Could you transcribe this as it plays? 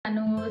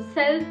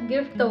Self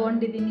gift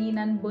ತೊಗೊಂಡಿದ್ದೀನಿ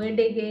ನನ್ನ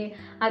ಬರ್ಡೇಗೆ.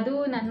 ಅದು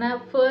ನನ್ನ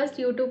ಫಸ್ಟ್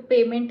ಯೂಟ್ಯೂಬ್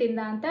ಪೇಮೆಂಟಿಂದ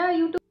ಅಂತ.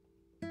 ಯೂಟ್ಯೂಬ್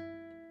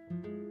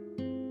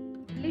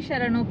ಎಲ್ಲಿ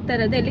ಶರಣ್ ಹೋಗ್ತಾ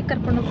ಇರೋದು? ಎಲ್ಲಿ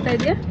ಕರ್ಕೊಂಡು ಹೋಗ್ತಾ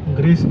ಇದೆಯಾ?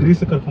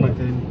 ಗ್ರೀಸ್ ಕರ್ಕೊಂಡು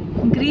ಹೋಗ್ತಾ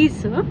ಇದ್ದೀನಿ.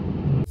 ಗ್ರೀಸ್?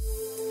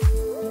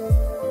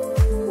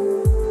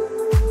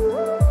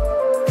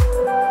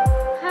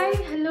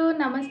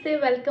 ನಮಸ್ತೆ,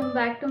 welcome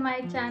back to my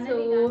channel.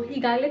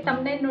 ಈಗಾಗಲೇ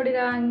ತಮ್ಮನೇಲ್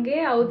ನೋಡಿರೋ ಹಂಗೆ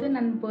ಹೌದು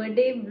ನನ್ನ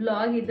ಬರ್ಡೇ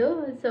ವ್ಲಾಗ್ ಇದು.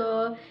 ಸೊ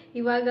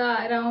ಇವಾಗ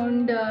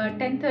ಅರೌಂಡ್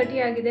 10:30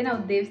 ಆಗಿದೆ. ನಾವು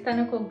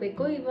ದೇವಸ್ಥಾನಕ್ಕೆ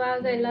ಹೋಗಬೇಕು.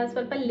 ಇವಾಗ ಎಲ್ಲ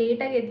ಸ್ವಲ್ಪ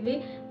ಲೇಟಾಗಿ ಎದ್ವಿ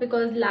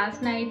ಬಿಕಾಸ್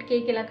ಲಾಸ್ಟ್ ನೈಟ್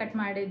ಕೇಕ್ ಎಲ್ಲ ಕಟ್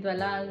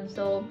ಮಾಡಿದ್ವಲ್ಲ.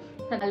 ಸೊ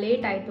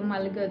ಲೇಟ್ ಆಯಿತು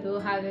ಮಲಗೋದು,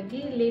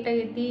 ಹಾಗಾಗಿ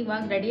ಲೇಟಾಗಿ ಎದ್ದು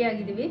ಇವಾಗ ರೆಡಿ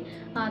ಆಗಿದ್ದೀವಿ.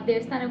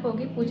 ದೇವಸ್ಥಾನಕ್ಕೆ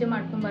ಹೋಗಿ ಪೂಜೆ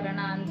ಮಾಡ್ಕೊಂಡು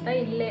ಬರೋಣ ಅಂತ.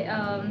 ಇಲ್ಲೇ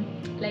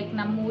ಲೈಕ್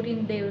ನಮ್ಮ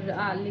ಊರಿನ ದೇವ್ರು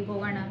ಅಲ್ಲಿಗೆ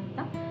ಹೋಗೋಣ ಅಂತ.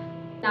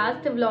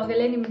 ಲಾಸ್ಟ್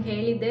ವ್ಲಾಗಲ್ಲೇ ನಿಮ್ಗೆ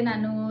ಹೇಳಿದ್ದೆ,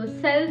 ನಾನು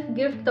ಸೆಲ್ಫ್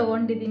ಗಿಫ್ಟ್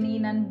ತೊಗೊಂಡಿದ್ದೀನಿ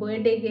ನನ್ನ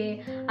ಬರ್ಡೇಗೆ.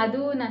 ಅದು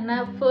ನನ್ನ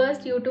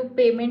ಫಸ್ಟ್ ಯೂಟ್ಯೂಬ್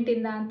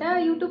ಪೇಮೆಂಟಿಂದ ಅಂತ.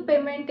 ಯೂಟ್ಯೂಬ್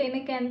ಪೇಮೆಂಟ್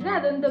ಏನಕ್ಕೆ ಅಂದರೆ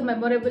ಅದೊಂದು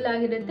ಮೆಮೊರೇಬಲ್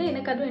ಆಗಿರುತ್ತೆ,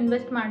 ಏನಕ್ಕಾದ್ರೂ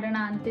ಇನ್ವೆಸ್ಟ್ ಮಾಡೋಣ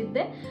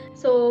ಅಂತಿದ್ದೆ.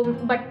 ಸೊ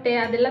ಬಟ್ಟೆ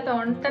ಅದೆಲ್ಲ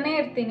ತೊಗೊಳ್ತಾನೆ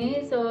ಇರ್ತೀನಿ.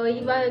 ಸೊ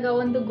ಇವಾಗ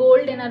ಒಂದು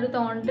ಗೋಲ್ಡ್ ಏನಾದ್ರು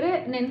ತೊಗೊಂಡ್ರೆ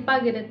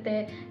ನೆನಪಾಗಿರುತ್ತೆ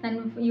ನನ್ನ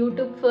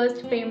ಯೂಟ್ಯೂಬ್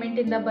ಫಸ್ಟ್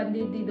ಪೇಮೆಂಟಿಂದ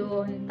ಬಂದಿದ್ದಿದ್ದು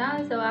ಅಂತ.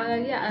 ಸೊ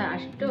ಹಾಗಾಗಿ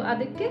ಅಷ್ಟು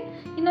ಅದಕ್ಕೆ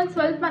ಇನ್ನೊಂದು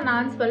ಸ್ವಲ್ಪ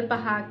ನಾನು ಸ್ವಲ್ಪ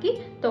ಹಾಕಿ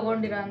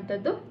ತೊಗೊಂಡಿರೋ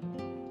ಅಂಥದ್ದು.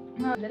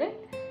 ಅಂದರೆ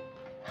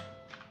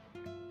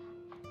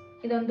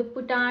ಇದೊಂದು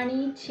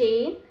ಪುಟಾಣಿ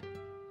ಚೈನ್,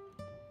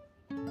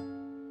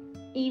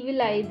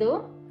 ಈವಿಲ್ ಐದು.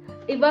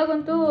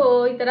 ಇವಾಗಂತೂ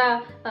ಈ ಥರ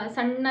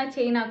ಸಣ್ಣ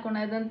ಚೈನ್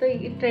ಹಾಕೊಳ್ಳೋದಂತೂ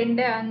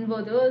ಟ್ರೆಂಡೇ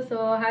ಅನ್ಬೋದು. ಸೊ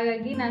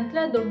ಹಾಗಾಗಿ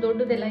ನಂತರ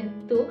ದೊಡ್ಡದೆಲ್ಲ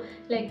ಇತ್ತು,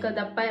 ಲೈಕ್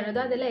ದಪ್ಪ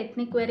ಇರೋದು, ಅದೆಲ್ಲ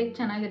ಎತ್ನಿಕ್ ವೇರಿಗೆ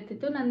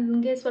ಚೆನ್ನಾಗಿರ್ತಿತ್ತು.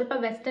 ನನಗೆ ಸ್ವಲ್ಪ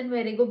ವೆಸ್ಟರ್ನ್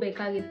ವೇರಿಗೂ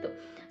ಬೇಕಾಗಿತ್ತು.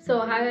 ಸೊ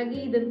ಹಾಗಾಗಿ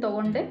ಇದನ್ನು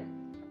ತೊಗೊಂಡೆ.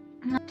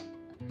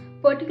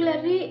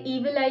 ಪರ್ಟಿಕ್ಯುಲರ್ಲಿ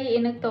ಈವಿಲ್ ಐ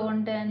ಏನಕ್ಕೆ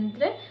ತೊಗೊಂಡೆ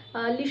ಅಂದರೆ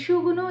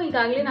ಲಿಶುಗೂ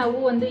ಈಗಾಗಲೇ ನಾವು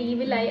ಒಂದು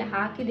ಈವಿಲ್ ಐ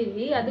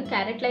ಹಾಕಿದ್ದೀವಿ. ಅದು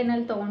ಕ್ಯಾರೆಟ್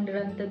ಲೈನಲ್ಲಿ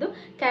ತೊಗೊಂಡಿರೋಂಥದ್ದು.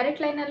 ಕ್ಯಾರೆಟ್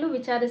ಲೈನಲ್ಲೂ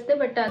ವಿಚಾರಿಸಿದೆ,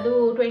 ಬಟ್ ಅದು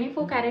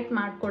 24 ಕ್ಯಾರೆಟ್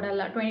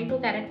ಮಾಡಿಕೊಡಲ್ಲ, 22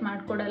 ಕ್ಯಾರೆಟ್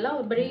ಮಾಡಿಕೊಡಲ್ಲ,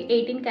 ಬರೀ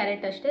 18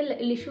 ಕ್ಯಾರೆಟ್ ಅಷ್ಟೇ.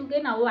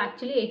 ಲಿಶುಗೆ ನಾವು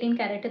ಆ್ಯಕ್ಚುಲಿ 18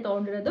 ಕ್ಯಾರೆಟೇ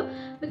ತೊಗೊಂಡಿರೋದು.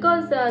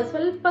 ಬಿಕಾಸ್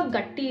ಸ್ವಲ್ಪ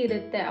ಗಟ್ಟಿ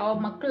ಇರುತ್ತೆ,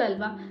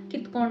 ಮಕ್ಕಳಲ್ವಾ,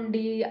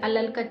 ಕಿತ್ಕೊಂಡು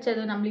ಅಲ್ಲಲ್ಲಿ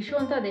ಕಚ್ಚೋದು. ನಮ್ಮ ಲಿಶು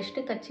ಅಂತ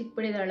ಅದೆಷ್ಟೇ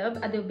ಕಚ್ಚಿಕ್ಬಿಡಿದಾಳು.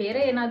 ಅದು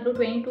ಬೇರೆ ಏನಾದರೂ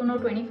 22ನೋ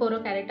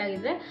 24 ಕ್ಯಾರೆಟ್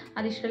ಆಗಿದ್ರೆ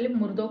ಅದಿಷ್ಟರಲ್ಲಿ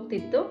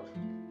ಮುರಿದೋಗ್ತಿತ್ತು.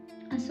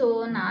 ಸೊ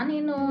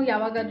ನಾನೇನು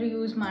ಯಾವಾಗಾದರೂ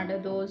ಯೂಸ್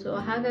ಮಾಡೋದು. ಸೊ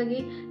ಹಾಗಾಗಿ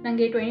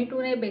ನನಗೆ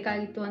 22ನೇ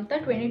ಬೇಕಾಗಿತ್ತು ಅಂತ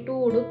 22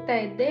 ಹುಡುಕ್ತಾ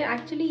ಇದ್ದೆ.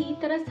 ಆ್ಯಕ್ಚುಲಿ ಈ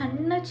ಥರ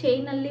ಸಣ್ಣ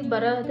ಚೈನಲ್ಲಿ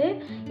ಬರೋದೇ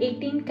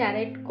 18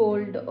 ಕ್ಯಾರೆಟ್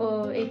ಗೋಲ್ಡ್.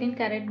 18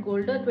 ಕ್ಯಾರೆಟ್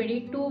ಗೋಲ್ಡು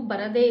 22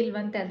 ಬರೋದೇ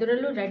ಇಲ್ವಂತೆ.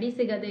 ಅದರಲ್ಲೂ ರೆಡಿ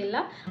ಸಿಗೋದೇ ಇಲ್ಲ.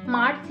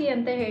 ಮಾಡಿಸಿ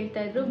ಅಂತ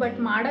ಹೇಳ್ತಾಯಿದ್ರು, ಬಟ್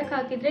ಮಾಡೋಕ್ಕೆ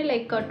ಹಾಕಿದರೆ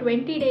ಲೈಕ್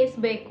 20 ಡೇಸ್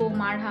ಬೇಕು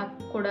ಮಾಡಿ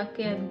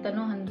ಹಾಕ್ಕೊಡೋಕ್ಕೆ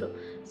ಅಂತಲೂ ಅಂದರು.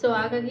 ಸೊ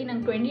ಹಾಗಾಗಿ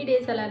ನಂಗೆ 20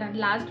 ಡೇಸ್ ಅಲ್ಲ, ನಾನು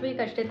ಲಾಸ್ಟ್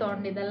ವೀಕ್ ಅಷ್ಟೇ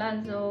ತೊಗೊಂಡಿದ್ದಲ್ಲ.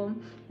 ಸೊ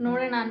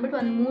ನೋಡೋಣ ಅಂದ್ಬಿಟ್ಟು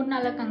ಒಂದು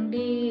 3-4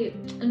 ಅಂಗಡಿ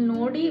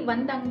ನೋಡಿ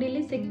ಒಂದು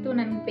ಅಂಗಡೀಲಿ ಸಿಕ್ತು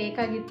ನನಗೆ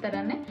ಬೇಕಾಗಿದ್ದ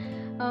ಥರನೇ.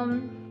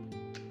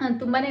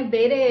 ತುಂಬಾ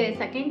ಬೇರೆ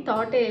ಸೆಕೆಂಡ್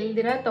ಥಾಟೇ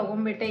ಎಲ್ದಿರ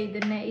ತೊಗೊಂಬಿಟ್ಟೆ,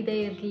 ಇದೇ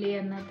ಇರಲಿ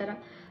ಅನ್ನೋ ಥರ.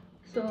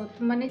 ಸೊ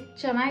ತುಂಬಾ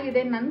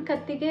ಚೆನ್ನಾಗಿದೆ. ನನ್ನ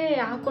ಕತ್ತಿಗೆ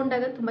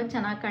ಹಾಕ್ಕೊಂಡಾಗ ತುಂಬ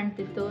ಚೆನ್ನಾಗಿ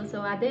ಕಾಣ್ತಿತ್ತು. ಸೊ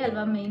ಅದೇ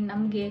ಅಲ್ವಾ ಮೇನ್,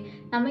 ನಮಗೆ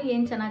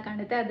ಏನು ಚೆನ್ನಾಗಿ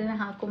ಕಾಣುತ್ತೆ ಅದನ್ನು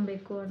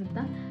ಹಾಕ್ಕೊಬೇಕು ಅಂತ.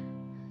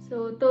 ಸೊ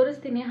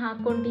ತೋರಿಸ್ತೀನಿ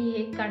ಹಾಕ್ಕೊಂಡು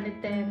ಹೇಗೆ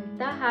ಕಾಣುತ್ತೆ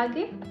ಅಂತ.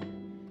 ಹಾಗೆ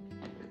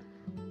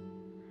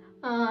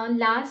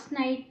ಲಾಸ್ಟ್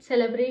ನೈಟ್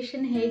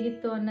ಸೆಲೆಬ್ರೇಷನ್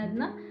ಹೇಗಿತ್ತು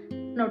ಅನ್ನೋದನ್ನ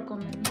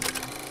ನೋಡ್ಕೊಂಬನ್ನಿ.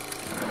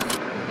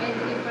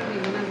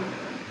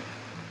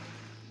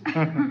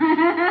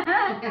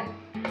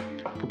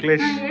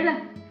 ಹೇಳ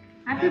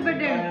ಹ್ಯಾಪಿ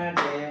ಬರ್ಡೇ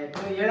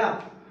ಹೇಳ.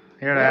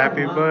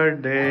 Happy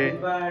birthday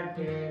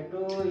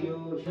to you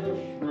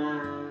Sushma.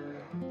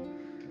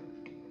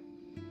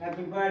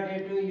 Happy birthday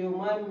to you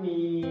mummy.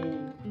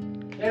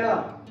 ಹೇಳು.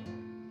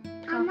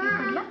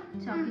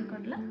 ಚಾಕಿ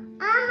ಕೊಡ್ಲಾ?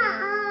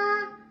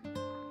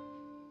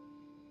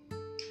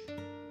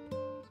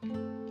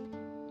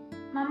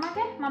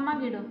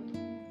 ಮಮ್ಮಗೆ ಇಡು,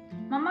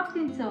 ಮಮ್ಮಗೆ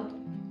ತಿನ್ಸು.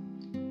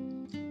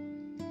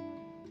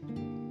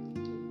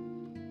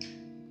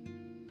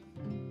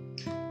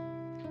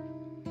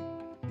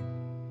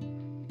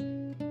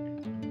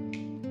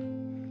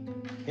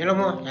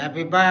 ಹೇಳಮ್ಮ,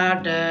 ಹ್ಯಾಪಿ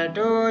ಬರ್ಡೇ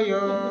ಟು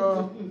ಯು.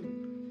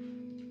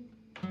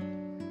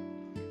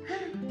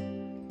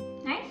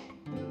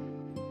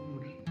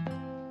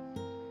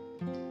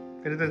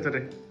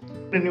 ಸರಿ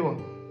ನೀವು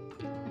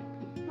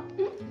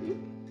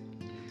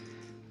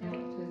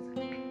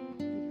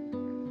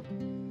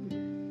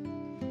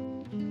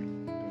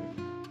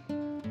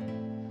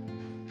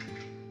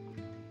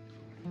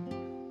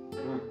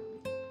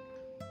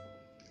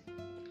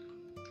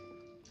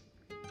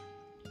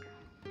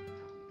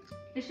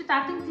ಎಷ್ಟು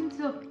ತಾತಂಗೆ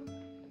ತಿನ್ಸು.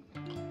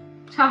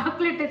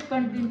 ಚಾಕ್ಲೇಟ್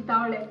ಎತ್ಕೊಂಡು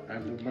ತಿಂತಾವಳೆ.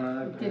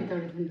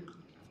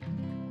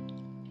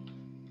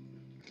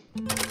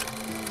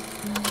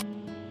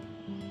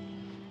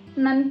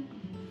 ನನ್ನ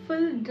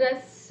ಫುಲ್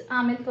ಡ್ರೆಸ್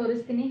ಆಮೇಲೆ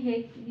ತೋರಿಸ್ತೀನಿ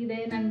ಹೇಗಿದೆ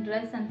ನನ್ನ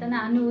ಡ್ರೆಸ್ ಅಂತ.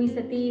 ನಾನು ಈ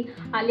ಸತಿ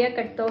ಆಲಿಯಾ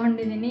ಕಟ್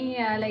ತೊಗೊಂಡಿದ್ದೀನಿ,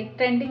 ಲೈಕ್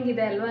ಟ್ರೆಂಡಿಂಗ್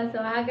ಇದೆ ಅಲ್ವಾ. ಸೊ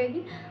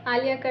ಹಾಗಾಗಿ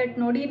ಆಲಿಯಾ ಕಟ್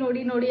ನೋಡಿ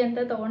ನೋಡಿ ನೋಡಿ ಅಂತ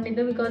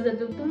ತೊಗೊಂಡಿದ್ದು. ಬಿಕಾಸ್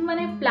ಅದು ತುಂಬಾ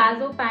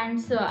ಪ್ಲಾಜೋ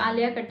ಪ್ಯಾಂಟ್ಸ್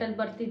ಆಲಿಯಾ ಕಟ್ಟಲ್ಲಿ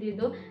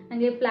ಬರ್ತಿದ್ದಿದ್ದು.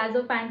 ನನಗೆ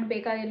ಪ್ಲಾಜೋ ಪ್ಯಾಂಟ್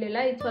ಬೇಕಾಗಿರಲಿಲ್ಲ,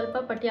 ಇದು ಸ್ವಲ್ಪ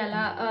ಪಟಿಯಾಲ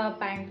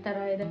ಪ್ಯಾಂಟ್ ಥರ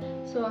ಇದೆ.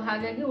 ಸೊ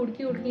ಹಾಗಾಗಿ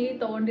ಹುಡುಕಿ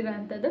ತೊಗೊಂಡಿರೋ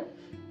ಅಂಥದ್ದು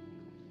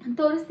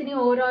ತೋರಿಸ್ತೀನಿ.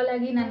 ಓವರಾಲ್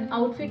ಆಗಿ ನನ್ನ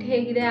ಔಟ್ಫಿಟ್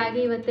ಹೇಗಿದೆ.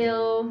 ಹಾಗೆ ಇವತ್ತು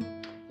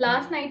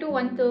ಲಾಸ್ಟ್ ನೈಟು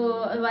ಒಂದು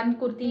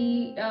ಕುರ್ತಿ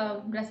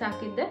ಡ್ರೆಸ್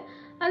ಹಾಕಿದ್ದೆ,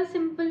 ಅದು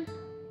ಸಿಂಪಲ್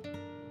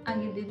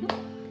ಆಗಿದ್ದಿದ್ದು.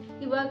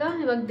 ಇವಾಗ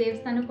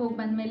ದೇವಸ್ಥಾನಕ್ಕೆ ಹೋಗಿ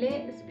ಬಂದಮೇಲೆ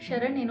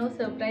ಶರಣ್ ಏನೋ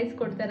ಸರ್ಪ್ರೈಸ್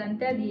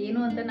ಕೊಡ್ತಾರಂತೆ, ಅದು ಏನು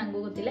ಅಂತ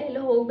ನನಗೂ ಗೊತ್ತಿಲ್ಲ.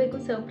 ಎಲ್ಲೋ ಹೋಗಬೇಕು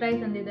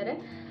ಸರ್ಪ್ರೈಸ್ ಅಂದಿದ್ದಾರೆ.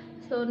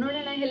 ಸೊ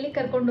ನೋಡೋಣ ಎಲ್ಲಿ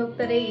ಕರ್ಕೊಂಡು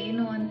ಹೋಗ್ತಾರೆ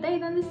ಏನು ಅಂತ.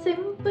 ಇದೊಂದು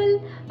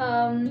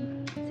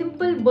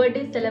ಸಿಂಪಲ್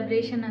ಬರ್ಡೇ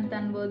ಸೆಲೆಬ್ರೇಷನ್ ಅಂತ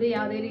ಅನ್ಬೋದು.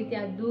 ಯಾವುದೇ ರೀತಿ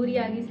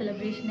ಅದ್ದೂರಿಯಾಗಿ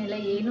ಸೆಲೆಬ್ರೇಷನ್ ಎಲ್ಲ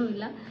ಏನೂ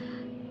ಇಲ್ಲ.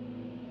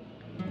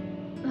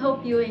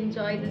 Hope you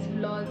enjoy this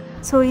vlog.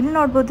 So ಇಲ್ಲಿ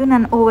ನೋಡ್ಬೋದು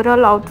ನಾನು ಓವರ್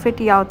ಆಲ್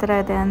ಔಟ್ಫಿಟ್ ಯಾವ ಥರ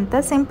ಇದೆ ಅಂತ.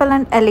 ಸಿಂಪಲ್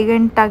ಆ್ಯಂಡ್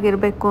ಎಲಿಗೆಂಟ್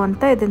ಆಗಿರಬೇಕು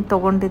ಅಂತ ಇದನ್ನು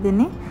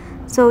ತೊಗೊಂಡಿದ್ದೀನಿ.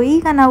 ಸೊ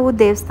ಈಗ ನಾವು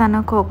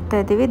ದೇವಸ್ಥಾನಕ್ಕೆ ಹೋಗ್ತಾ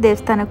ಇದ್ದೀವಿ.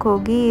 ದೇವಸ್ಥಾನಕ್ಕೆ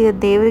ಹೋಗಿ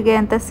ದೇವರಿಗೆ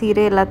ಅಂತ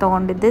ಸೀರೆ ಎಲ್ಲ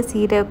ತೊಗೊಂಡಿದ್ದೆ.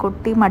 ಸೀರೆ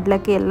ಕೊಟ್ಟು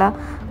ಮಡ್ಲಕ್ಕಿ ಎಲ್ಲ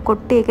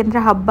ಕೊಟ್ಟು, ಏಕೆಂದರೆ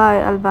ಹಬ್ಬ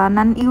ಅಲ್ವಾ.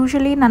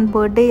 ಯೂಶ್ವಲಿ ನನ್ನ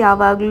ಬರ್ಡೇ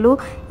ಯಾವಾಗಲೂ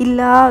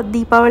ಇಲ್ಲ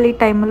ದೀಪಾವಳಿ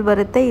ಟೈಮಲ್ಲಿ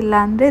ಬರುತ್ತೆ, ಇಲ್ಲ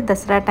ಅಂದರೆ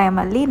ದಸರಾ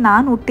ಟೈಮಲ್ಲಿ.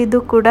 ನಾನು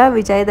ಹುಟ್ಟಿದ್ದು ಕೂಡ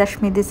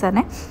ವಿಜಯದಶಮಿ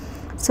ದಿವಸನೇ.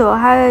 ಸೊ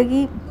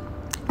ಹಾಗಾಗಿ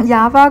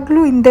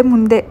ಯಾವಾಗಲೂ ಹಿಂದೆ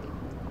ಮುಂದೆ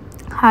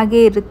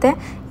ಹಾಗೇ ಇರುತ್ತೆ.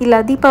 ಇಲ್ಲ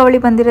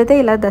ದೀಪಾವಳಿ ಬಂದಿರುತ್ತೆ,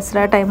 ಇಲ್ಲ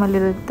ದಸರಾ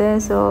ಟೈಮಲ್ಲಿರುತ್ತೆ.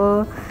 ಸೊ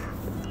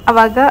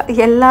ಆವಾಗ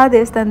ಎಲ್ಲ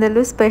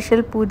ದೇವಸ್ಥಾನದಲ್ಲೂ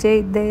ಸ್ಪೆಷಲ್ ಪೂಜೆ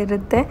ಇದ್ದೇ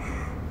ಇರುತ್ತೆ.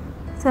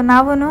 ಸೊ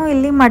ನಾವು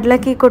ಇಲ್ಲಿ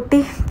ಮಡ್ಲಕ್ಕಿ ಕೊಟ್ಟು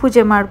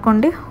ಪೂಜೆ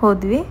ಮಾಡ್ಕೊಂಡು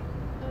ಹೋದ್ವಿ.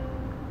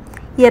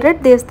 2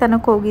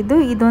 ದೇವಸ್ಥಾನಕ್ಕೆ ಹೋಗಿದ್ದು.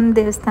 ಇದೊಂದು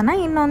ದೇವಸ್ಥಾನ,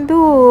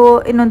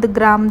 ಇನ್ನೊಂದು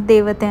ಗ್ರಾಮ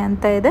ದೇವತೆ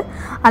ಅಂತ ಇದೆ,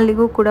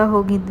 ಅಲ್ಲಿಗೂ ಕೂಡ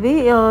ಹೋಗಿದ್ವಿ.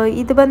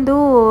 ಇದು ಬಂದು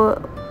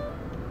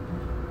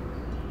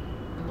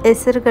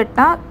ಹೆಸರುಘಟ್ಟ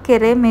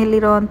ಕೆರೆ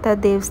ಮೇಲಿರೋ ಅಂಥ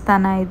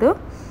ದೇವಸ್ಥಾನ. ಇದು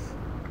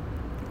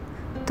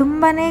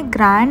ತುಂಬಾ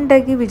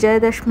ಗ್ರ್ಯಾಂಡಾಗಿ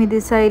ವಿಜಯದಶಮಿ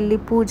ದಿವಸ ಇಲ್ಲಿ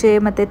ಪೂಜೆ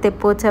ಮತ್ತು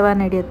ತೆಪ್ಪೋತ್ಸವ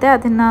ನಡೆಯುತ್ತೆ.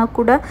 ಅದನ್ನು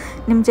ಕೂಡ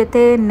ನಿಮ್ಮ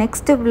ಜೊತೆ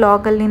ನೆಕ್ಸ್ಟ್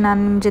ವ್ಲಾಗಲ್ಲಿ ನಾನು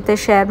ನಿಮ್ಮ ಜೊತೆ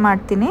ಶೇರ್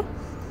ಮಾಡ್ತೀನಿ.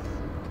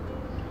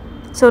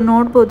 ಸೊ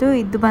ನೋಡ್ಬೋದು,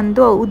 ಇದು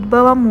ಬಂದು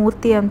ಉದ್ಭವ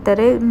ಮೂರ್ತಿ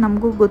ಅಂತಾರೆ.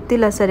 ನಮಗೂ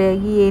ಗೊತ್ತಿಲ್ಲ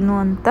ಸರಿಯಾಗಿ ಏನು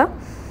ಅಂತ.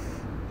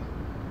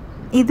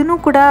 ಇದನ್ನು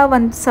ಕೂಡ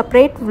ಒಂದು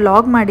ಸಪ್ರೇಟ್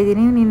ವ್ಲಾಗ್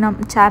ಮಾಡಿದ್ದೀನಿ. ನೀವು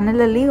ನಮ್ಮ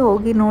ಚಾನಲಲ್ಲಿ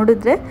ಹೋಗಿ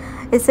ನೋಡಿದ್ರೆ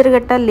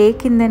ಹೆಸರುಘಟ್ಟ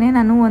ಲೇಕಿಂದನೇ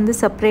ನಾನು ಒಂದು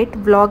ಸಪ್ರೇಟ್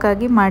ವ್ಲಾಗ್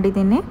ಆಗಿ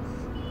ಮಾಡಿದ್ದೀನಿ.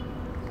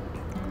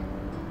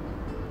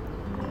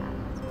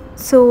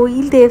 ಸೊ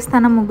ಇಲ್ಲಿ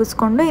ದೇವಸ್ಥಾನ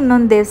ಮುಗಿಸ್ಕೊಂಡು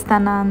ಇನ್ನೊಂದು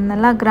ದೇವಸ್ಥಾನ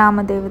ಅನ್ನೆಲ್ಲ ಗ್ರಾಮ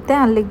ದೇವತೆ,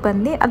 ಅಲ್ಲಿಗೆ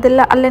ಬಂದು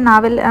ಅಲ್ಲೇ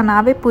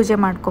ನಾವೇ ಪೂಜೆ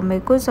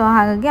ಮಾಡ್ಕೊಬೇಕು. ಸೊ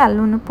ಹಾಗಾಗಿ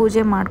ಅಲ್ಲೂ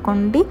ಪೂಜೆ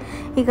ಮಾಡ್ಕೊಂಡು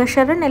ಈಗ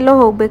ಶರಣ್ ಎಲ್ಲೋ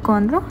ಹೋಗಬೇಕು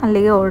ಅಂದರು,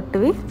 ಅಲ್ಲಿಗೆ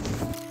ಹೊರಟ್ವಿ.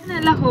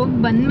 ಎಲ್ಲ ಹೋಗಿ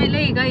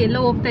ಬಂದಮೇಲೆ ಈಗ ಎಲ್ಲೋ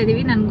ಹೋಗ್ತಾ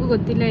ಇದೀವಿ. ನನಗೂ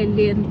ಗೊತ್ತಿಲ್ಲ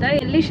ಎಲ್ಲಿ ಅಂತ.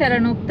 ಎಲ್ಲಿ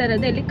ಶರಣ್ ಹೋಗ್ತಾ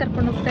ಇರೋದು? ಎಲ್ಲಿ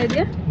ಕರ್ಕೊಂಡು ಹೋಗ್ತಾ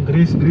ಇದೆಯಾ?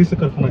 ಗ್ರೀಸ್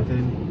ಕರ್ಕೊಂಡು ಹೋಗ್ತಾ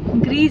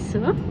ಇದ್ದೀನಿ. ಗ್ರೀಸ್?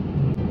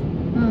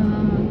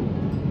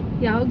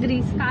 ಯಾವ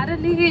ಗ್ರೀಸ್?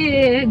 ಕಾರಲ್ಲಿ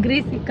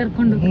ಗ್ರೀಸಿಗೆ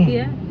ಕರ್ಕೊಂಡು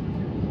ಹೋಗ್ತೀಯಾ?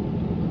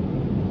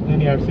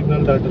 ನಾನು 2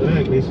 ಸಿಗ್ನಲ್ ದಾಟಿದ್ರೆ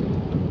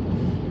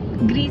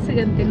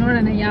ಗ್ರೀಸ್ಗಂತೆ.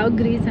 ನೋಡೋಣ ಯಾವ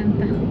ಗ್ರೀಸ್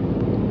ಅಂತ.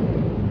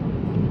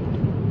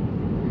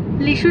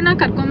 ಲಿಶುನ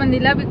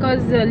ಕರ್ಕೊಂಬಂದಿಲ್ಲ,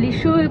 ಬಿಕಾಸ್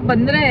ಲಿಶು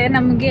ಬಂದರೆ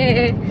ನಮಗೆ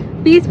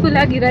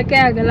ಪೀಸ್ಫುಲ್ಲಾಗಿ ಇರೋಕ್ಕೆ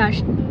ಆಗಲ್ಲ,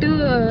 ಅಷ್ಟು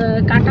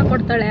ಕಾಟ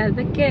ಕೊಡ್ತಾಳೆ.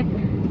 ಅದಕ್ಕೆ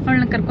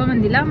ಅವಳನ್ನ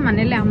ಕರ್ಕೊಂಬಂದಿಲ್ಲ.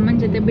 ಮನೇಲೆ ಅಮ್ಮನ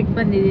ಜೊತೆ ಬಿಟ್ಟು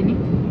ಬಂದಿದ್ದೀನಿ.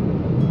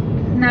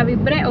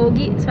 ನಾವಿಬ್ಬರೇ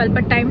ಹೋಗಿ ಸ್ವಲ್ಪ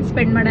ಟೈಮ್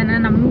ಸ್ಪೆಂಡ್ ಮಾಡೋಣ.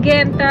 ನಮಗೆ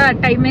ಅಂತ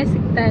ಟೈಮೇ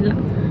ಸಿಗ್ತಾ ಇಲ್ಲ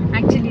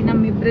ಆ್ಯಕ್ಚುಲಿ,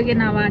 ನಮ್ಮಿಬ್ಬರಿಗೆ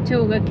ನಾವು ಆಚೆ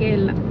ಹೋಗೋಕ್ಕೆ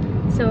ಇಲ್ಲ.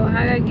 ಸೊ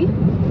ಹಾಗಾಗಿ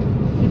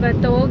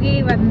ಇವತ್ತು ಹೋಗಿ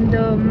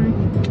ಒಂದು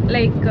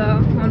ಲೈಕ್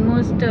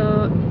ಆಲ್ಮೋಸ್ಟ್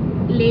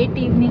ಲೇಟ್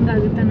ಈವ್ನಿಂಗ್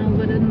ಆಗುತ್ತೆ ನಾವು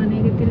ಬರೋದು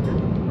ಮನೆಗೆ. ತಿರ್ಗಿ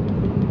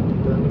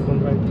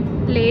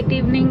late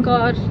evening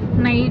R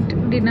night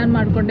dinner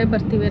ಮಾಡಿಕೊಂಡೇ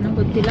ಬರ್ತೀವೇನೋ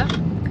ಗೊತ್ತಿಲ್ಲ.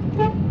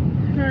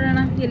 ನೋಡೋಣ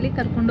ಎಲ್ಲಿ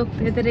ಕರ್ಕೊಂಡು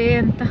ಹೋಗ್ತಾ ಇದ್ದಾರೆ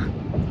ಅಂತ.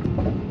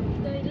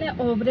 ಇಲ್ಲೇ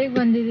ಒಬ್ರಿಗೆ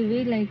ಬಂದಿದ್ದೀವಿ.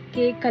 Like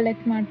cake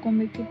collect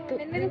ಮಾಡ್ಕೊಬೇಕಿತ್ತು.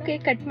 ಇನ್ನೇನು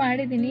ಕೇಕ್ ಕಟ್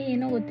ಮಾಡಿದ್ದೀನಿ,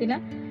 ಏನೋ ಗೊತ್ತಿಲ್ಲ.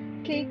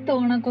 ಕೇಕ್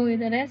ತೊಗೊಳಕ್ಕೆ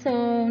ಹೋಗಿದ್ದಾರೆ. ಸೊ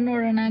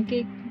ನೋಡೋಣ,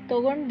 ಕೇಕ್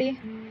ತೊಗೊಂಡು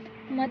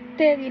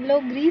ಮತ್ತೆ ಇಲ್ಲೋ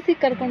ಗ್ರೀಸಿಗೆ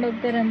ಕರ್ಕೊಂಡು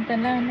ಹೋಗ್ತಾರೆ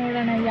ಅಂತಲ್ಲ.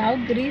 ನೋಡೋಣ ಯಾವ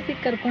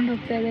ಗ್ರೀಸಿಗೆ ಕರ್ಕೊಂಡು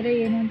ಹೋಗ್ತಾ ಇದ್ದಾರೆ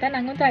ಏನು ಅಂತ.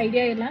 ನನಗಂತೂ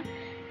ಐಡಿಯಾ ಇಲ್ಲ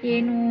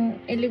ಏನು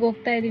ಎಲ್ಲಿಗೆ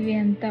ಹೋಗ್ತಾ ಇದ್ದೀವಿ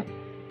ಅಂತ.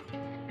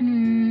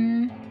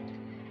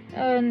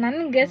 ನನ್ನ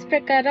ಗೆಸ್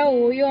ಪ್ರಕಾರ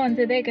ಓಯೋ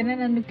ಅನ್ಸಿದೆ, ಯಾಕಂದರೆ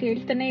ನಾನು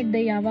ಕೇಳ್ತಾನೆ ಇದ್ದೆ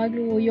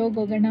ಯಾವಾಗಲೂ ಓಯೋಗೆ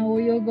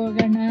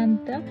ಹೋಗೋಣ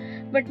ಅಂತ.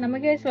 ಬಟ್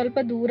ನಮಗೆ ಸ್ವಲ್ಪ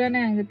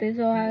ದೂರನೇ ಆಗುತ್ತೆ.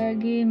 ಸೊ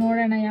ಹಾಗಾಗಿ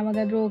ನೋಡೋಣ,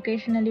 ಯಾವಾಗಾದರೂ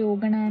ಒಕೇಶನಲ್ಲಿ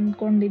ಹೋಗೋಣ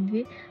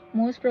ಅಂದ್ಕೊಂಡಿದ್ವಿ.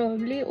 ಮೋಸ್ಟ್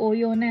ಪ್ರಾಬಬ್ಲಿ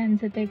ಓಯೋನೇ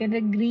ಅನಿಸುತ್ತೆ,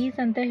 ಯಾಕೆಂದರೆ ಗ್ರೀಸ್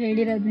ಅಂತ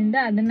ಹೇಳಿರೋದ್ರಿಂದ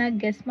ಅದನ್ನು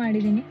ಗೆಸ್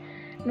ಮಾಡಿದ್ದೀನಿ.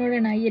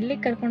 ನೋಡೋಣ ಎಲ್ಲಿ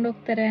ಕರ್ಕೊಂಡು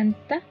ಹೋಗ್ತಾರೆ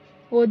ಅಂತ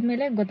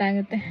ಹೋದ್ಮೇಲೆ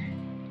ಗೊತ್ತಾಗುತ್ತೆ.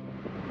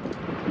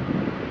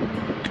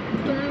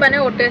 ತುಂಬಾ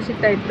ಹೊಟ್ಟೆ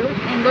ಸಿಗ್ತಾ ಇತ್ತು.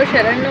 ಹೆಂಗೋ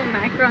ಶರಣ್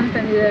ಮ್ಯಾಕ್ರೋ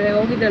ಅಂತಂದಿದ್ದಾರೆ,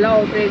 ಹೋಗಿದ್ದಲ್ಲ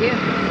ಒಬ್ಬರಿಗೆ.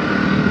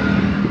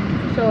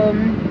 ಸೊ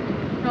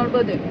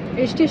ನೋಡ್ಬೋದು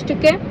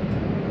ಎಷ್ಟಿಷ್ಟಕ್ಕೆ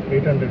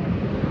 800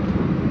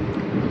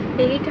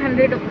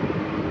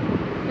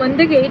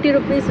 ಒಂದಿಗೆ 80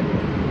 ರೂಪೀಸ್.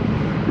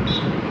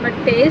 ಬಟ್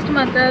ಟೇಸ್ಟ್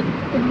ಮಾತ್ರ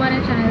ತುಂಬಾ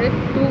ಚೆನ್ನಾಗಿದೆ.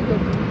 Too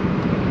good.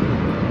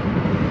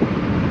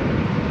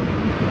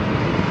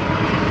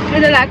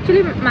 ಇದರಲ್ಲಿ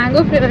ಆ್ಯಕ್ಚುಲಿ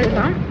ಮ್ಯಾಂಗೋ ಫ್ಲೇವರ್ ಇಲ್ಲ,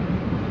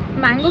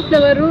 ಮ್ಯಾಂಗೋ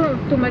ಫ್ಲೇವರು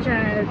ತುಂಬ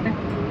ಚೆನ್ನಾಗಿರುತ್ತೆ.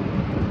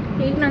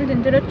 ಈಗ ನಾನು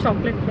ತಿಂತಿರೋದು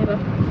ಚಾಕ್ಲೇಟ್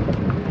ಫ್ಲೇವರ್,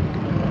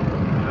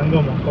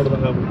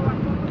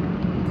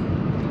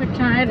 ಬಟ್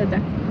ಚೆನ್ನಾಗಿರುತ್ತೆ.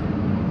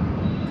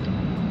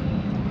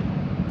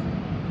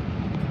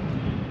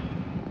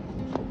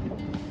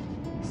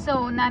 ಸೊ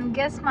ನಾನು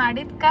ಗೆಸ್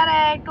ಮಾಡಿದ್ದು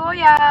ಕರೆಕ್ಟ್.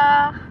 ಓಯಾ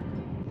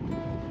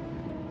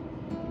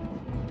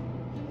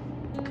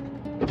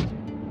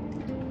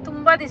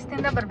ತುಂಬ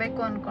ದಿವಸದಿಂದ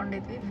ಬರಬೇಕು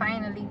ಅಂದ್ಕೊಂಡಿದ್ವಿ.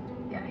 Finally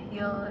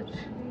here.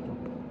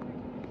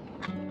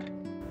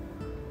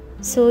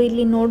 ಸೊ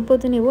ಇಲ್ಲಿ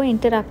ನೋಡ್ಬೋದು ನೀವು,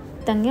 ಎಂಟರ್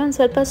ಆಗ್ತಂಗೆ ಒಂದು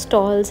ಸ್ವಲ್ಪ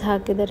ಸ್ಟಾಲ್ಸ್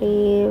ಹಾಕಿದ್ದಾರೆ.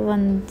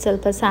 ಒಂದು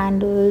ಸ್ವಲ್ಪ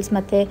ಸ್ಯಾಂಡಲ್ಸ್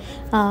ಮತ್ತು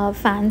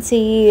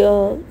ಫ್ಯಾನ್ಸಿ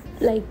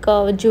ಲೈಕ್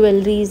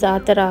ಜ್ಯುವೆಲ್ರೀಸ್ ಆ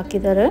ಥರ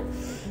ಹಾಕಿದ್ದಾರೆ.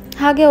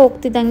 ಹಾಗೆ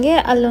ಹೋಗ್ತಿದ್ದಂಗೆ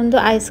ಅಲ್ಲೊಂದು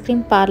ಐಸ್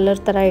ಕ್ರೀಮ್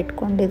ಪಾರ್ಲರ್ ಥರ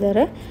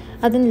ಇಟ್ಕೊಂಡಿದ್ದಾರೆ.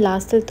 ಅದನ್ನು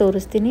ಲಾಸ್ಟಲ್ಲಿ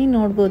ತೋರಿಸ್ತೀನಿ,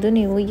 ನೋಡ್ಬೋದು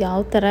ನೀವು ಯಾವ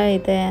ಥರ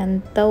ಇದೆ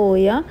ಅಂತ.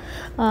 ಓಯ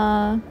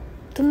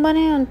ತುಂಬಾ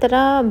ಒಂಥರ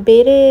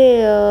ಬೇರೆ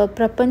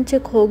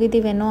ಪ್ರಪಂಚಕ್ಕೆ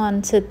ಹೋಗಿದ್ದೀವೇನೋ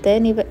ಅನಿಸುತ್ತೆ.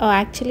 ನೀವು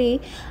ಆ್ಯಕ್ಚುಲಿ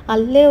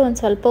ಅಲ್ಲೇ ಒಂದು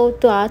ಸ್ವಲ್ಪ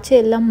ಹೊತ್ತು ಆಚೆ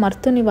ಎಲ್ಲ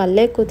ಮರೆತು ನೀವು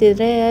ಅಲ್ಲೇ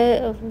ಕೂತಿದ್ರೆ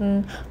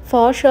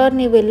ಫಾರ್ ಶೋರ್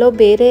ನೀವೆಲ್ಲೋ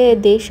ಬೇರೆ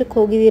ದೇಶಕ್ಕೆ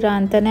ಹೋಗಿದ್ದೀರಾ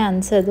ಅಂತಲೇ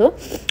ಅನಿಸೋದು.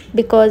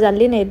 ಬಿಕಾಸ್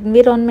ಅಲ್ಲಿನ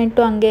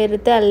ಎನ್ವಿರಾನ್ಮೆಂಟು ಹಂಗೆ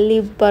ಇರುತ್ತೆ, ಅಲ್ಲಿ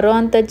ಬರೋ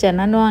ಅಂಥ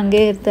ಜನನೂ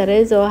ಹಂಗೆ ಇರ್ತಾರೆ.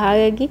 ಸೊ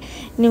ಹಾಗಾಗಿ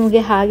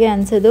ನಿಮಗೆ ಹಾಗೆ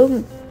ಅನಿಸೋದು.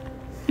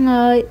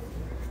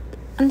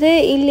 ಅಂದರೆ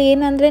ಇಲ್ಲಿ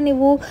ಏನಂದರೆ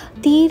ನೀವು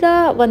ತೀರಾ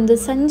ಒಂದು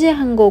ಸಂಜೆ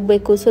ಹಂಗೆ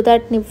ಹೋಗಬೇಕು, ಸೊ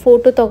ದ್ಯಾಟ್ ನೀವು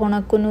ಫೋಟೋ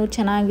ತೊಗೊಳಕ್ಕೂ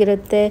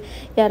ಚೆನ್ನಾಗಿರುತ್ತೆ.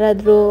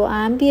 ಯಾರಾದರೂ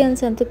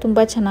ಆ್ಯಂಬಿಯನ್ಸ್ ಅಂತೂ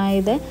ತುಂಬ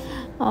ಚೆನ್ನಾಗಿದೆ.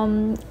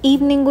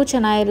 ಈವ್ನಿಂಗು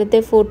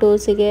ಚೆನ್ನಾಗಿರುತ್ತೆ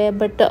ಫೋಟೋಸಿಗೆ.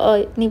 ಬಟ್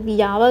ನೀವು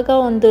ಯಾವಾಗ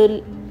ಒಂದು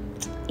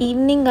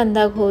ಈವ್ನಿಂಗ್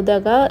ಅಂದಾಗ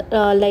ಹೋದಾಗ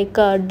ಲೈಕ್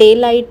ಡೇ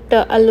ಲೈಟ್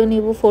ಅಲ್ಲೂ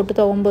ನೀವು ಫೋಟೋ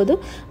ತೊಗೊಬೋದು.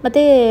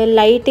 ಮತ್ತು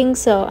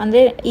ಲೈಟಿಂಗ್ಸ್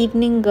ಅಂದರೆ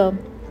ಈವ್ನಿಂಗ್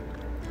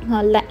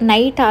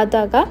ನೈಟ್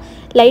ಆದಾಗ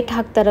ಲೈಟ್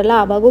ಹಾಕ್ತಾರಲ್ಲ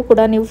ಆವಾಗೂ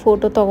ಕೂಡ ನೀವು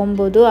ಫೋಟೋ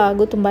ತೊಗೊಬೋದು,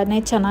 ಹಾಗೂ ತುಂಬಾ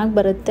ಚೆನ್ನಾಗಿ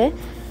ಬರುತ್ತೆ.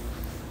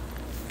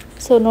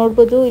 ಸೊ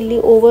ನೋಡ್ಬೋದು ಇಲ್ಲಿ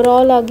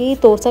ಓವರಾಲ್ ಆಗಿ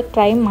ತೋರ್ಸೋಕ್ಕೆ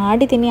ಟ್ರೈ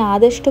ಮಾಡಿದ್ದೀನಿ,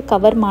 ಆದಷ್ಟು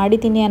ಕವರ್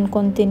ಮಾಡಿದ್ದೀನಿ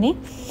ಅಂದ್ಕೊತೀನಿ.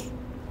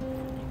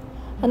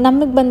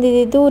 ನಮಗೆ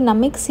ಬಂದಿದ್ದು,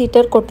 ನಮಗೆ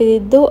ಸೀಟರ್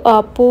ಕೊಟ್ಟಿದ್ದು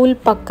ಪೂಲ್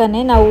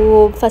ಪಕ್ಕನೇ. ನಾವು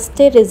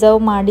ಫಸ್ಟೇ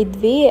ರಿಸರ್ವ್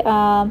ಮಾಡಿದ್ವಿ,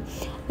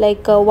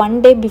 ಲೈಕ್ 1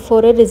 ಡೇ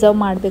ಬಿಫೋರೇ ರಿಸರ್ವ್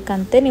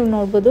ಮಾಡಬೇಕಂತೆ. ನೀವು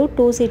ನೋಡ್ಬೋದು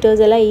 2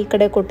 ಸೀಟರ್ಸ್ ಎಲ್ಲ ಈ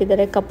ಕಡೆ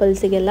ಕೊಟ್ಟಿದ್ದಾರೆ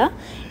ಕಪಲ್ಸಿಗೆಲ್ಲ.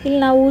 ಇಲ್ಲಿ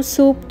ನಾವು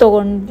ಸೂಪ್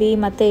ತೊಗೊಂಡ್ವಿ,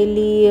 ಮತ್ತು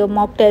ಇಲ್ಲಿ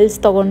ಮಾಕ್ಟೈಲ್ಸ್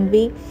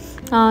ತೊಗೊಂಡ್ವಿ.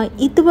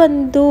 ಇದು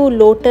ಒಂದು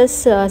ಲೋಟಸ್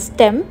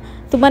ಸ್ಟೆಮ್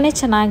ತುಂಬಾ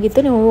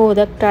ಚೆನ್ನಾಗಿತ್ತು, ನೀವು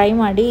ಓದಕ್ಕೆ ಟ್ರೈ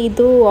ಮಾಡಿ.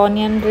 ಇದು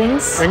ಆನಿಯನ್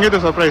ರಿಂಗ್ಸ್.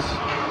 ಹೆಂಗಿದೆ ಸರ್ಪ್ರೈಸ್?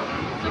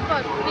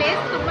 ಸೂಪರ್,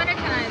 ಪ್ಲೇಸ್ ತುಂಬಾ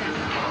ಚೆನ್ನಾಗಿದೆ.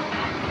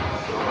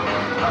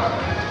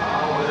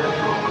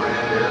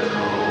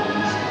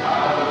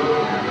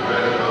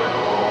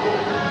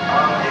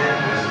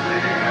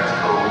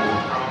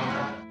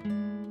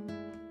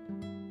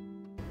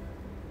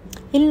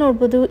 ಇಲ್ಲಿ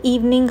ನೋಡ್ಬೋದು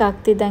ಈವ್ನಿಂಗ್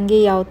ಆಗ್ತಿದ್ದಂಗೆ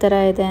ಯಾವ ಥರ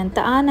ಇದೆ ಅಂತ.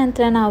 ಆ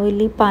ನಂತರ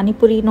ನಾವಿಲ್ಲಿ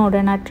ಪಾನಿಪುರಿ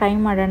ನೋಡೋಣ, ಟ್ರೈ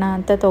ಮಾಡೋಣ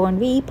ಅಂತ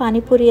ತೊಗೊಂಡ್ವಿ. ಈ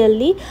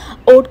ಪಾನಿಪುರಿಯಲ್ಲಿ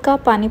ಓಡ್ಕಾ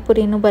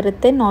ಪಾನಿಪುರಿನೂ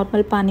ಬರುತ್ತೆ,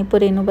 ನಾರ್ಮಲ್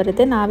ಪಾನಿಪುರಿನೂ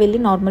ಬರುತ್ತೆ. ನಾವಿಲ್ಲಿ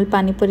ನಾರ್ಮಲ್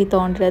ಪಾನಿಪುರಿ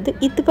ತೊಗೊಂಡಿರೋದು.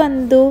 ಇದು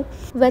ಬಂದು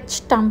ವೆಜ್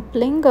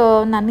ಟಂಪ್ಲಿಂಗ್.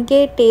 ನನಗೆ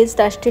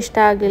ಟೇಸ್ಟ್ ಅಷ್ಟು ಇಷ್ಟ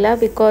ಆಗಲಿಲ್ಲ,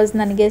 ಬಿಕಾಸ್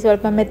ನನಗೆ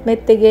ಸ್ವಲ್ಪ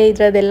ಮೆತ್ತಗೆ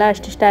ಇದರದೆಲ್ಲ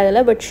ಅಷ್ಟು ಇಷ್ಟ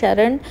ಆಗಲ್ಲ. ಬಟ್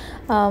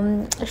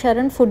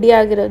ಶರಣ್ ಫುಡ್ಡಿ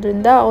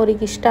ಆಗಿರೋದ್ರಿಂದ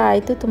ಅವ್ರಿಗೆ ಇಷ್ಟ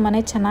ಆಯಿತು, ತುಂಬಾ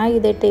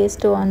ಚೆನ್ನಾಗಿದೆ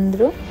ಟೇಸ್ಟು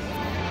ಅಂದರು.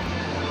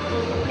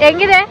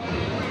 ಹೆಂಗಿದೆ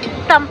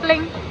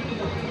ಟಂಪ್ಲಿಂಗ್?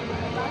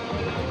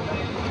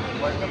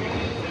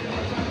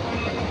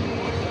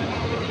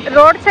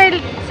 ರೋಡ್ ಸೈಡ್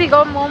ಸಿಗೋ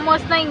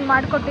ಮೋಮೋಸ್ನ ಹಿಂಗೆ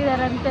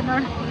ಮಾಡಿಕೊಟ್ಟಿದಾರಂತೆ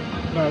ನೋಡಿ.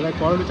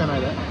 ಕ್ವಾಲಿಟಿ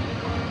ಚೆನ್ನಾಗಿದೆ.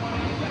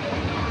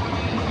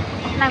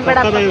 ನಂಗೆ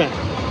ಬೇಡ.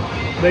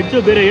 ವೆಜ್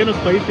ಬೇರೆ ಏನು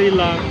ಸ್ಪೈಸಿ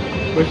ಇಲ್ಲ,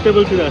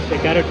 ವೆಜಿಟೇಬಲ್ಸ್ ಇದೆ ಅಷ್ಟೇ.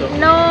 ಕ್ಯಾರೆಟ್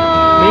ನೋ,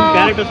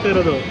 ಕ್ಯಾರೆಟ್ ಅಷ್ಟೇ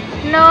ಇರೋದು.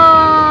 ನೋ,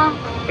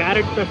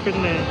 ಕ್ಯಾರೆಟ್ ಅಷ್ಟೇ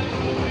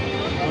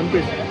 1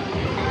 ಪೀಸ್.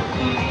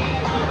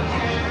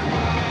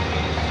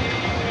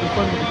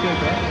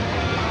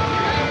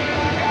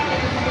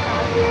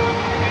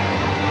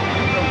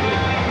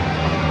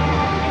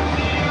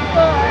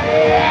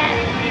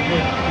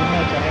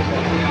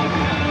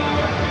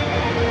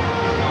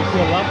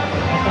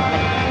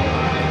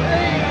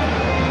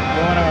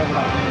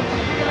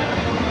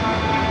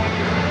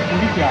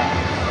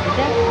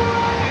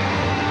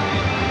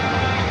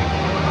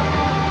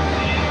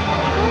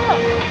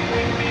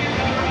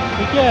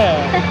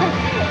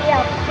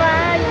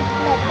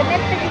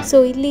 ಸೊ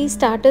ಇಲ್ಲಿ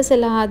ಸ್ಟಾರ್ಟರ್ಸ್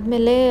ಎಲ್ಲ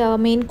ಆದಮೇಲೆ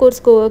ಮೇನ್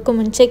ಕೋರ್ಸ್ಗೆ ಹೋಗೋಕ್ಕೂ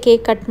ಮುಂಚೆ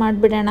ಕೇಕ್ ಕಟ್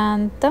ಮಾಡಿಬಿಡೋಣ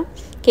ಅಂತ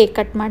ಕೇಕ್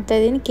ಕಟ್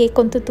ಮಾಡ್ತಾಯಿದ್ದೀನಿ.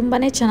 ಕೇಕ್ ಅಂತೂ ತುಂಬಾ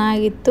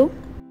ಚೆನ್ನಾಗಿತ್ತು.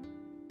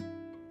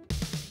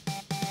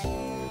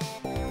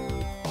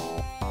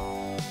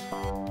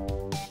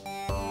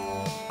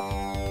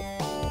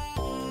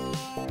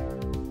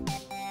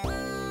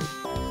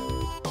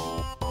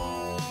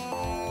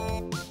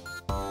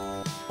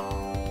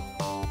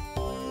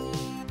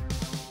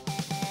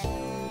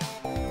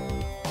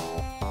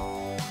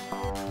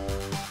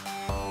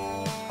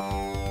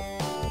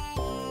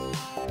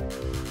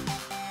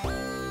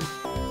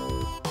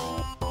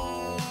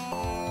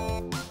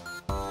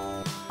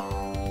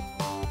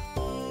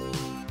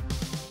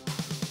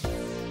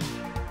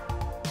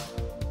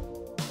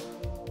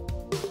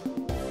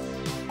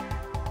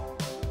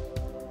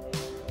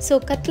 ಸೊ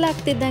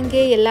ಕತ್ಲಾಗ್ತಿದ್ದಂಗೆ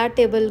ಎಲ್ಲ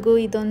ಟೇಬಲ್ಗೂ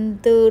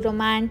ಇದೊಂದು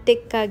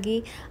ರೊಮ್ಯಾಂಟಿಕ್ಕಾಗಿ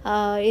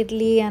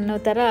ಇರಲಿ ಅನ್ನೋ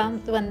ಥರ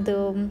ಒಂದು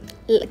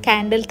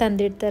candle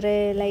ತಂದಿಡ್ತಾರೆ,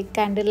 like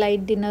candle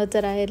light dinner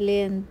ಥರ ಇರಲಿ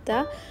ಅಂತ.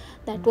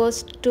 That was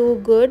too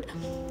good.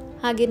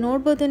 ಹಾಗೆ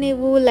ನೋಡ್ಬೋದು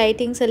ನೀವು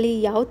ಲೈಟಿಂಗ್ಸಲ್ಲಿ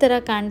ಯಾವ ಥರ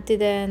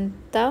ಕಾಣ್ತಿದೆ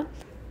ಅಂತ.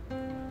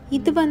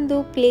 ಇದು ಬಂದು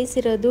ಪ್ಲೇಸ್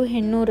ಇರೋದು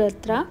ಹೆಣ್ಣೂರ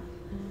ಹತ್ರ.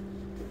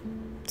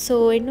 ಸೊ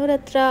ಹೆಣ್ಣೂರ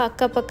ಹತ್ರ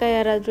ಅಕ್ಕಪಕ್ಕ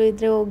ಯಾರಾದರೂ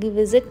ಇದ್ದರೆ ಹೋಗಿ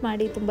ವಿಸಿಟ್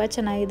ಮಾಡಿ, ತುಂಬ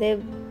ಚೆನ್ನಾಗಿದೆ,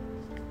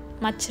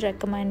 ಮಚ್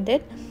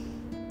ರೆಕಮೆಂಡೆಡ್.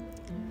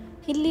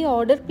 ಇಲ್ಲಿ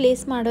ಆರ್ಡರ್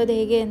ಪ್ಲೇಸ್ ಮಾಡೋದು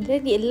ಹೇಗೆ ಅಂದರೆ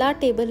ಎಲ್ಲ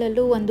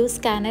ಟೇಬಲಲ್ಲೂ ಒಂದು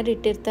ಸ್ಕ್ಯಾನರ್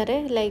ಇಟ್ಟಿರ್ತಾರೆ.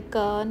 ಲೈಕ್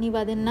ನೀವು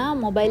ಅದನ್ನು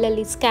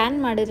ಮೊಬೈಲಲ್ಲಿ ಸ್ಕ್ಯಾನ್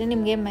ಮಾಡಿದ್ರೆ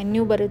ನಿಮಗೆ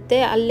ಮೆನ್ಯೂ ಬರುತ್ತೆ,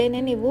 ಅಲ್ಲೇ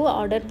ನೀವು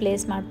ಆರ್ಡರ್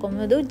ಪ್ಲೇಸ್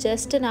ಮಾಡ್ಕೊಬೋದು.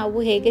 ಜಸ್ಟ್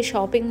ನಾವು ಹೇಗೆ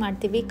ಶಾಪಿಂಗ್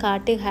ಮಾಡ್ತೀವಿ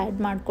ಕಾರ್ಟಿಗೆ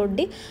ಆ್ಯಡ್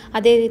ಮಾಡ್ಕೊಂಡು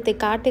ಅದೇ ರೀತಿ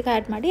ಕಾರ್ಟಿಗೆ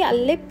ಆ್ಯಡ್ ಮಾಡಿ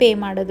ಅಲ್ಲೇ ಪೇ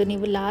ಮಾಡೋದು.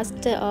 ನೀವು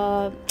ಲಾಸ್ಟ್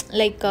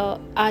ಲೈಕ್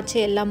ಆಚೆ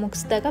ಎಲ್ಲ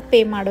ಮುಗಿಸಿದಾಗ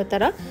ಪೇ ಮಾಡೋ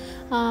ಥರ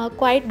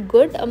ಕ್ವೈಟ್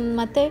ಗುಡ್.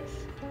 ಮತ್ತು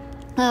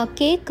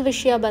ಕೇಕ್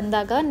ವಿಷಯ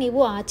ಬಂದಾಗ ನೀವು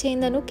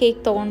ಆಚೆಯಿಂದನೂ ಕೇಕ್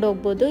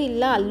ತೊಗೊಂಡೋಗ್ಬೋದು,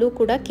 ಇಲ್ಲ ಅಲ್ಲೂ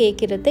ಕೂಡ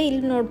ಕೇಕ್ ಇರುತ್ತೆ.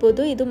 ಇಲ್ಲಿ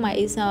ನೋಡ್ಬೋದು ಇದು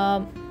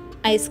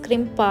ಐಸ್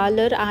ಕ್ರೀಮ್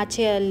ಪಾರ್ಲರ್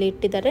ಆಚೆ ಅಲ್ಲಿ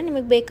ಇಟ್ಟಿದ್ದಾರೆ,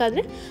 ನಿಮಗೆ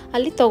ಬೇಕಾದರೆ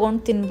ಅಲ್ಲಿ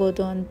ತೊಗೊಂಡು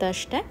ತಿನ್ಬೋದು ಅಂತ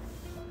ಅಷ್ಟೇ.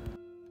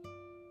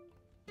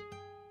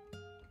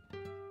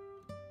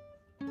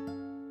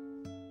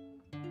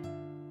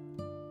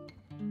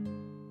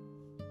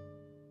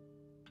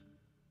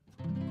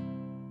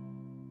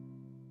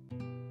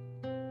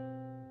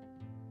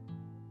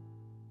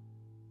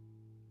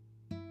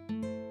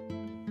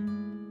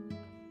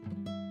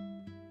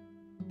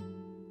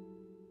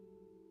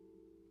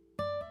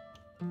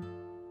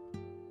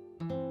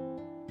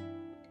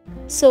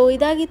 ಸೊ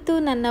ಇದಾಗಿತ್ತು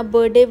ನನ್ನ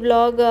ಬರ್ಡೇ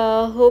ವ್ಲಾಗ್.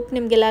 ಹೋಪ್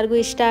ನಿಮಗೆಲ್ಲರಿಗೂ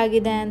ಇಷ್ಟ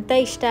ಆಗಿದೆ ಅಂತ.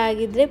 ಇಷ್ಟ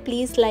ಆಗಿದ್ದರೆ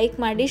ಪ್ಲೀಸ್ ಲೈಕ್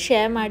ಮಾಡಿ,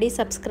 ಶೇರ್ ಮಾಡಿ,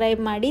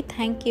 ಸಬ್ಸ್ಕ್ರೈಬ್ ಮಾಡಿ.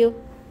 Thank you.